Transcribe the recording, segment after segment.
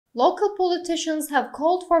Local politicians have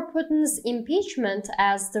called for Putin's impeachment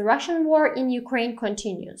as the Russian war in Ukraine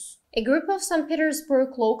continues. A group of St.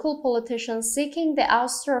 Petersburg local politicians seeking the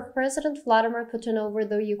ouster of President Vladimir Putin over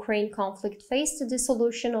the Ukraine conflict faced the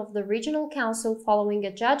dissolution of the regional council following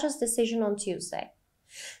a judge's decision on Tuesday.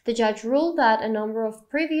 The judge ruled that a number of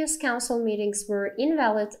previous council meetings were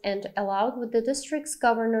invalid and allowed with the district's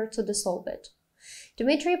governor to dissolve it.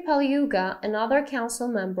 Dmitry Palyuga, another council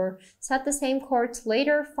member, said the same court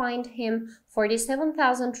later fined him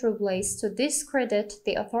 47,000 rubles to discredit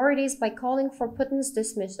the authorities by calling for Putin's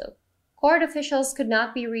dismissal. Court officials could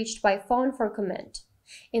not be reached by phone for comment.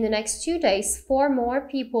 In the next 2 days, 4 more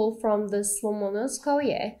people from the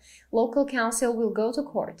Smolninskoye local council will go to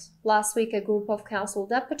court. Last week, a group of council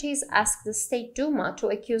deputies asked the State Duma to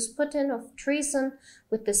accuse Putin of treason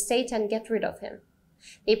with the state and get rid of him.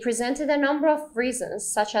 They presented a number of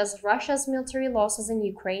reasons, such as Russia's military losses in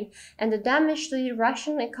Ukraine and the damage to the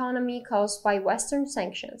Russian economy caused by Western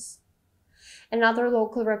sanctions. Another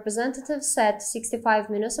local representative said 65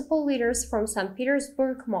 municipal leaders from St.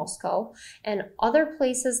 Petersburg, Moscow, and other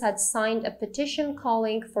places had signed a petition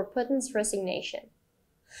calling for Putin's resignation.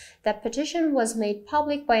 That petition was made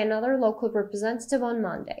public by another local representative on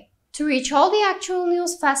Monday. To reach all the actual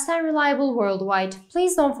news fast and reliable worldwide,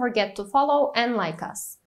 please don't forget to follow and like us.